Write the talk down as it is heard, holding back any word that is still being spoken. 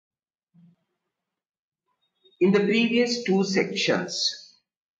In the previous two sections,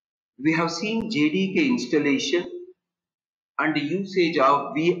 we have seen JDK installation and usage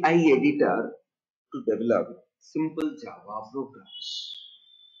of VI editor to develop simple Java programs.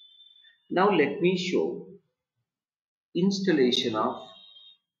 Now let me show installation of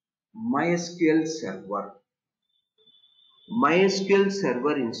MySQL server. MySQL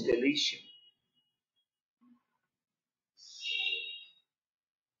server installation.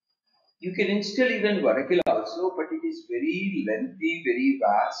 You can install even Oracle also, but it is very lengthy, very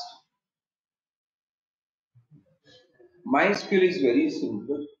vast. MySQL is very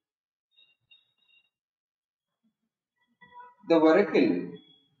simple. The Oracle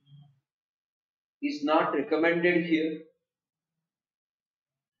is not recommended here.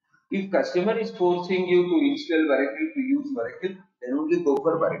 If customer is forcing you to install Oracle, to use Oracle, then only go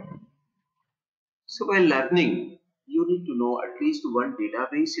for Oracle. So while learning, you need to know at least one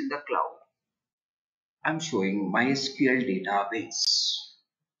database in the cloud. I'm showing MySQL database.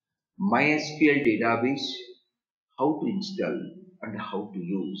 MySQL database, how to install and how to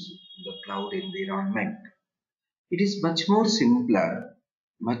use the cloud environment. It is much more simpler,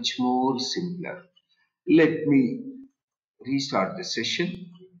 much more simpler. Let me restart the session.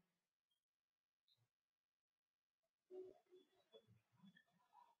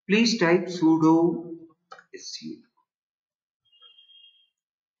 Please type sudo su.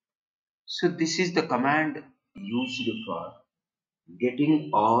 So this is the command used for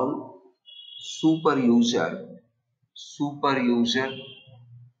getting all super user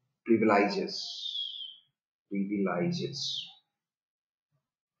privileges.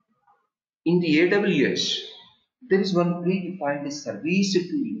 In the AWS, there is one predefined service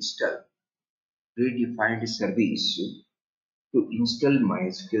to install. Predefined service to install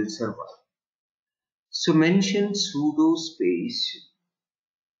MySQL server. So mention sudo space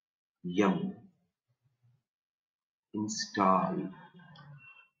yum install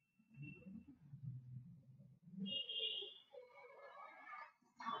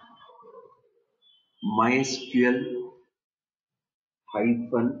MySQL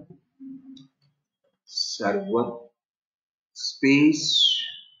hyphen server space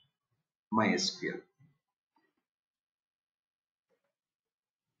MySQL.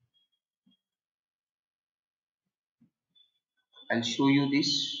 I'll show you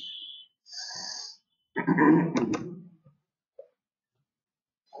this.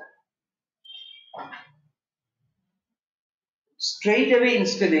 Straight away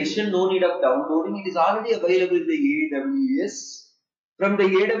installation, no need of downloading. It is already available in the AWS. From the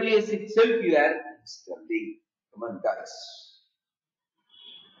AWS itself, you are installing. Come on, guys.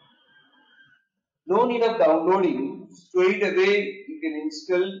 No need of downloading. Straight away, you can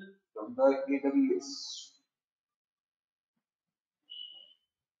install from the AWS.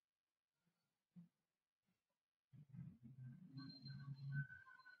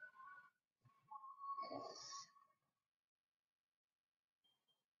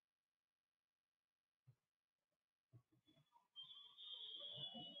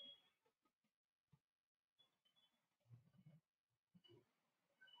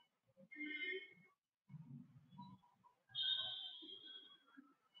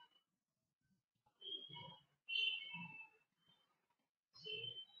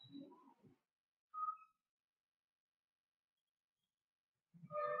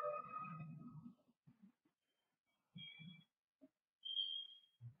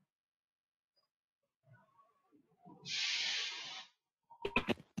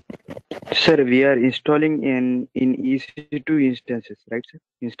 Sir, we are installing in EC2 instances, right, sir?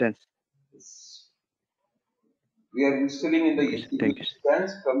 Instance. Yes. We are installing in the EC2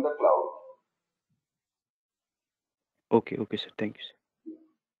 instance from the cloud. Okay, sir. Thank you, sir.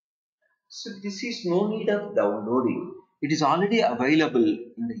 So this is no need of downloading. It is already available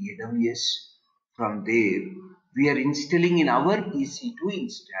in the AWS. From there, we are installing in our EC2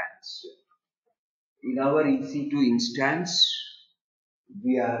 instance. In our EC2 instance,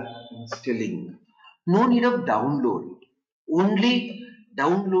 we are installing. No need of downloading. Only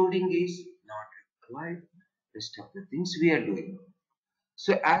downloading is not required. Rest of the things we are doing.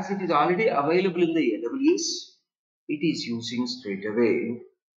 So as it is already available in the AWS, it is using straight away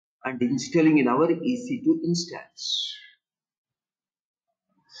and installing in our EC2 instance.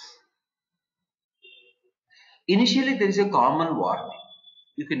 Initially, there is a common warning.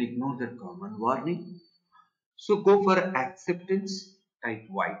 You can ignore that common warning. So go for acceptance, type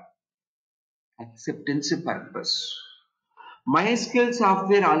Y. Acceptance purpose. MySQL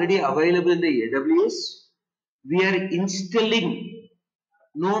software already available in the AWS. We are installing,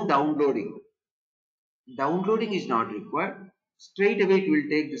 no downloading. Downloading is not required. Straight away it will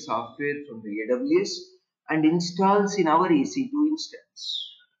take the software from the AWS and installs in our EC2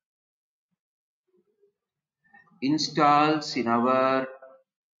 instance. Installs in our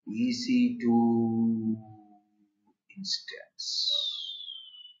EC2 instance.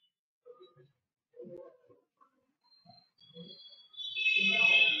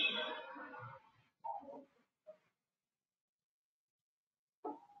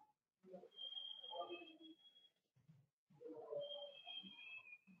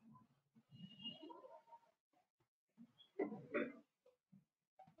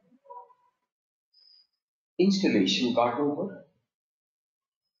 Installation got over.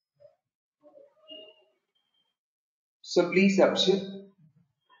 So please observe.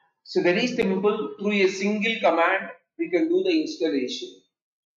 So very simple, through a single command we can do the installation.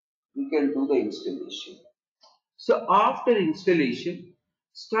 So after installation,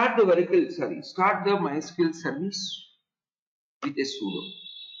 start the MySQL service with a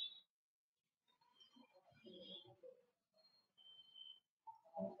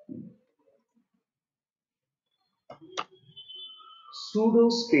sudo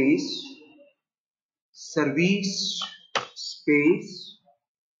space service space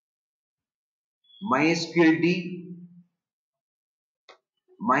mysqld,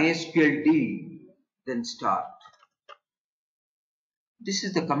 then start. This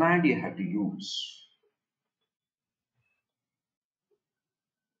is the command you have to use.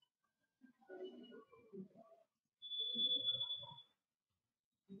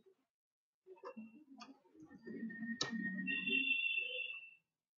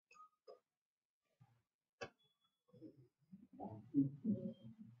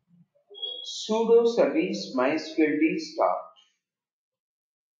 Sudo service mysqld start.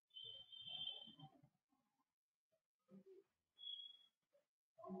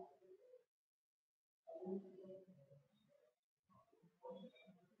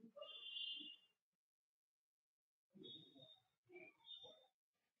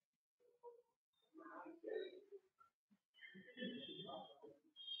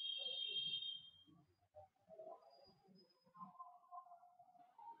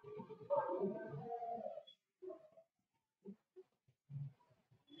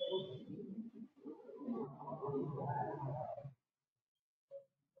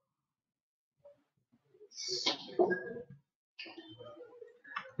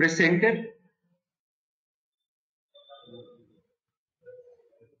 Press enter.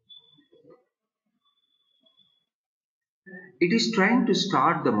 It is trying to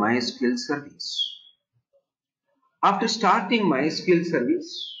start the MySQL service. After starting MySQL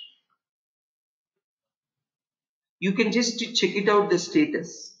service, you can just check it out the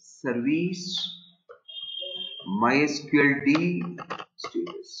status. Service mysqld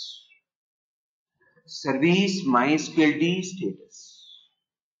status. Service mysqld status.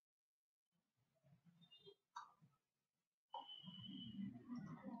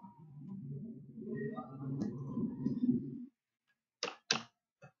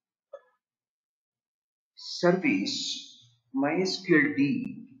 Service mysqld,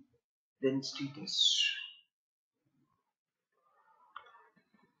 then status.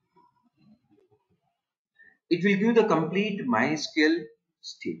 It will give the complete MySQL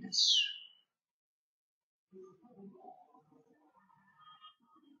status.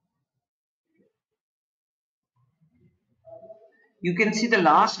 You can see the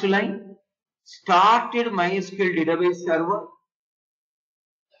last line. Started MySQL database server.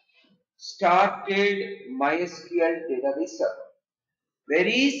 Started MySQL database server.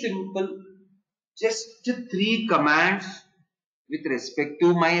 Very simple. Just 3 commands with respect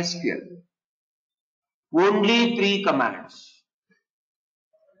to MySQL. Only 3 commands.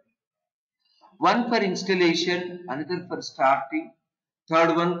 One for installation, another for starting,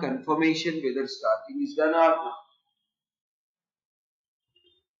 third one confirmation whether starting is done or not.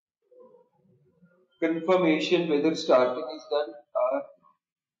 Confirmation whether starting is done or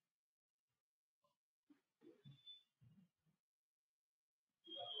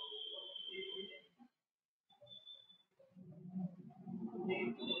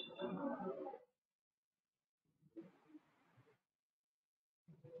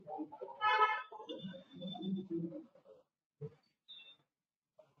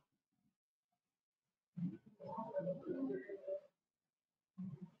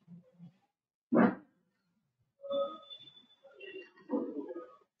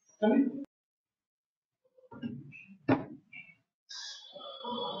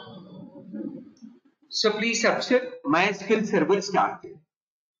so please observe MySQL server started.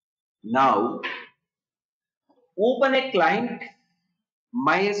 Now open a client,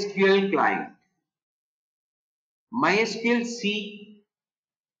 MySQL client. MySQL C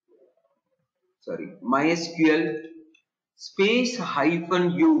MySQL space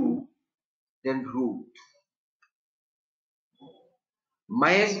hyphen u, then root.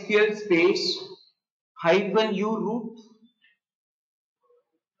 MySQL space hyphen u root.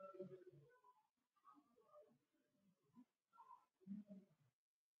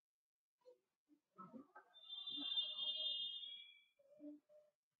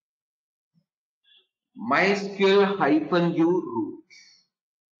 MySQL hyphen u root.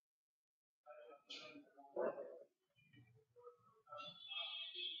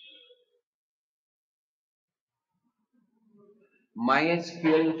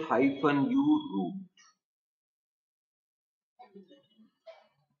 MySQL hyphen u root.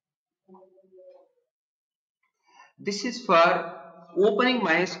 This is for opening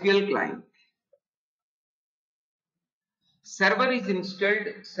MySQL client. Server is installed,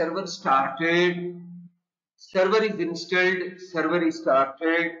 server started, server is installed, server is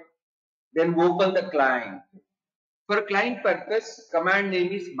started, then open the client. For client purpose, command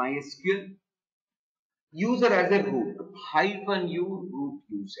name is MySQL. User as a root, hyphen u root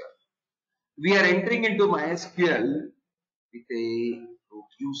user. We are entering into MySQL with a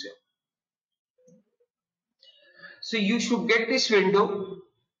root user. So you should get this window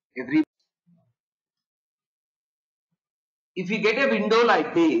every. If you get a window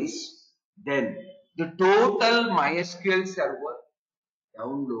like this, then the total MySQL server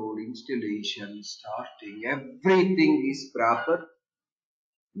download, installation, starting, everything is proper.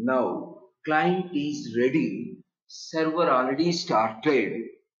 Now client is ready. Server already started.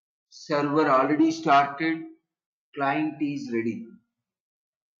 Server already started. Client is ready.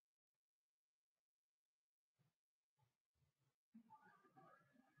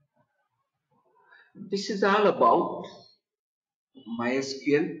 This is all about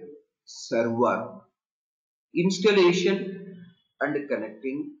MySQL server installation and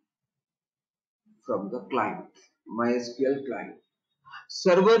connecting from the client. MySQL client.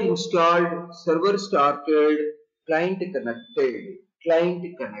 Server installed, server started, client connected,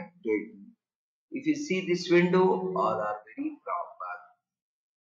 client connected. If you see this window, all are very proper.